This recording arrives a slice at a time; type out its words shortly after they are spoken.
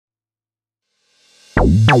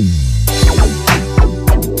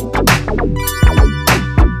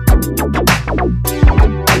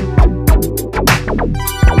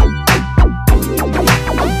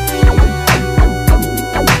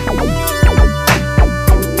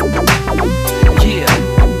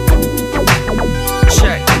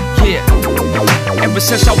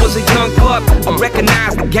Since I was a young pup, I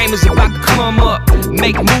recognized the game is about to come up.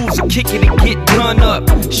 Make moves or kick it and get done up.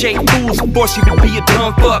 Shake fools and force you to be a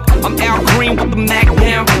dumb fuck. I'm Al Green with the Mac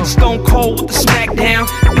down, Stone Cold with the smack down,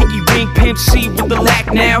 Pinky Ring Pimp C with the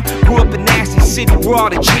lack now. Grew up in Nasty City where all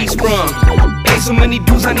the cheese from. Ain't so many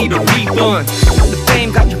dudes, I need a refund. The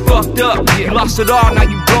fame got you fucked up, you lost it all, now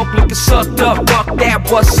you broke looking sucked up. Fuck that,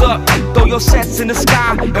 what's up? Throw your sets in the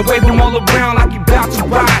sky and wave them all around like you about to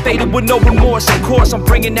ride. Faded with no remorse, of course I'm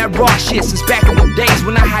bringing that raw shit since back in the days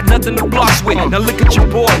when I had nothing to floss with. Now look at your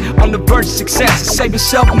boy on the verge of success. Save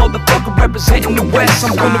yourself, motherfucker, representing the West.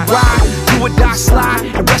 I'm gonna ride, do or die, slide,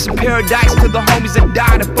 and rest in paradise to the homies that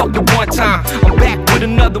died and fucked it one time. I'm back with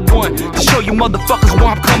another one to show you motherfuckers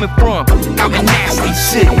where I'm coming from. Out in Nasty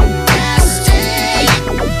City.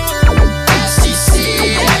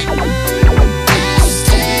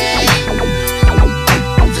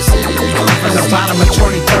 From the bottom of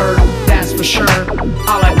 23rd, that's for sure.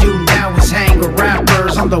 All I do now is hang with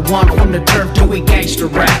rappers. I'm the one from the turf doing gangster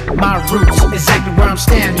rap. My roots, exactly where I'm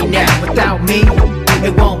standing at. Without me,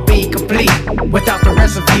 it won't be complete. Without the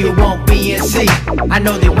rest of you, it won't be in C. I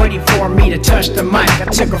know they're waiting for me to touch the mic. I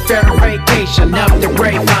took a fair vacation up the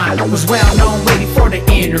grapevine. Was well known way before the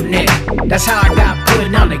internet. That's how I got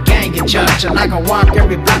put on the gang injunction. I can walk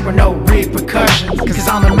every block with no repercussions. Cause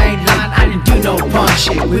on the main line, I didn't do no punk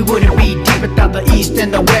shit. We wouldn't be deep without the east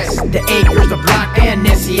and the west. The acres, the block, and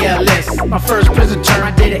NCLS. My first prison term,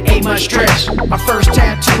 I did an 8-month stretch. My first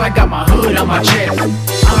tattoo, I got my hood on my chest.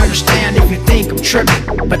 I understand if you think I'm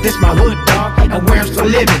tripping, but this my hood, dog, and where I'm still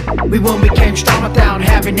living. We won't became strong without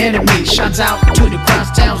having enemies. Shouts out to the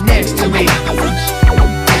cross towns next to me.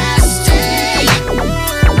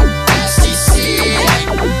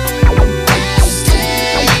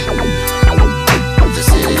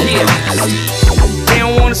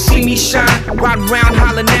 See me shine, riding around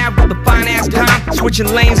hollering out with the fine ass dime, switching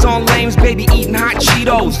lanes on lanes, baby, eating hot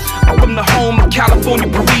Cheetos. I'm from the home of California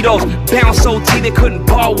burritos, bounce OT, they couldn't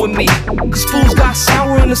ball with me, cause fools got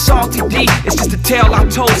sour in the salty D. It's just a tale I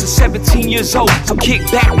told since 17 years old, so kick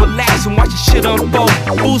back, relax, and watch the shit unfold.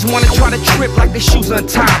 Fools wanna try to trip like their shoes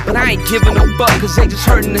untied, but I ain't giving a fuck, cause they just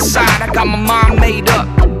hurting inside. I got my mind made up,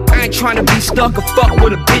 I ain't trying to be stuck or fuck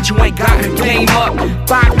with a bitch who ain't got her game up.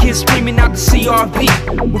 5 kids screaming out the CRV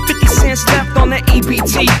with 50 cents left on that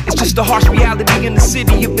EBT. It's just a harsh reality in the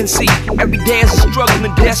city of NC. Every day is a struggle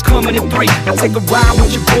and death's coming in 3. Now take a ride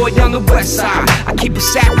with your boy down the west side. I keep a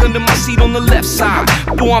sack under my seat on the left side.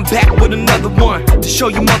 Boy, I'm back with another one to show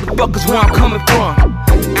you motherfuckers where I'm coming from.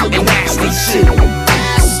 Out in Nasty City.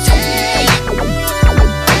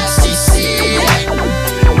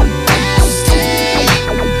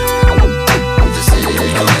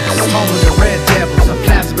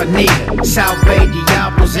 South Bay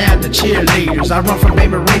Diablos and the cheerleaders. I run from Bay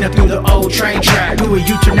Marina through the old train track, do a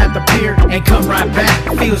U-turn at the pier and come right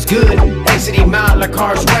back. Feels good, exiting Mount La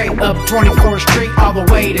Car's way, up 24th Street all the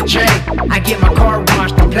way to J. I get my car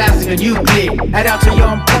washed in plastic and Euclid. At out to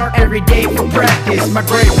Young Park every day for practice. My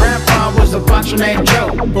great grandpa was a boxer named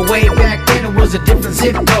Joe, but way back then it was a different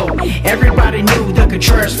zip code. Everybody knew the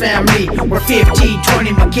Contreras family. We're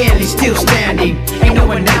 1520 McKinley still standing. Ain't no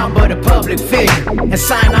one now but a public figure, and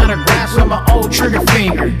sign autographs with my old trigger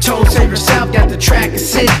finger. Told Saviorself that the track is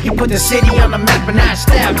sick. You put the city on the map and I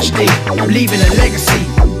established it. I'm leaving a legacy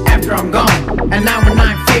after I'm gone, and now in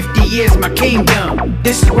 950 is my kingdom.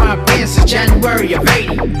 This is where I've been since January of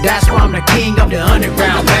 '80. That's why I'm the king of the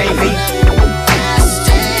underground, baby.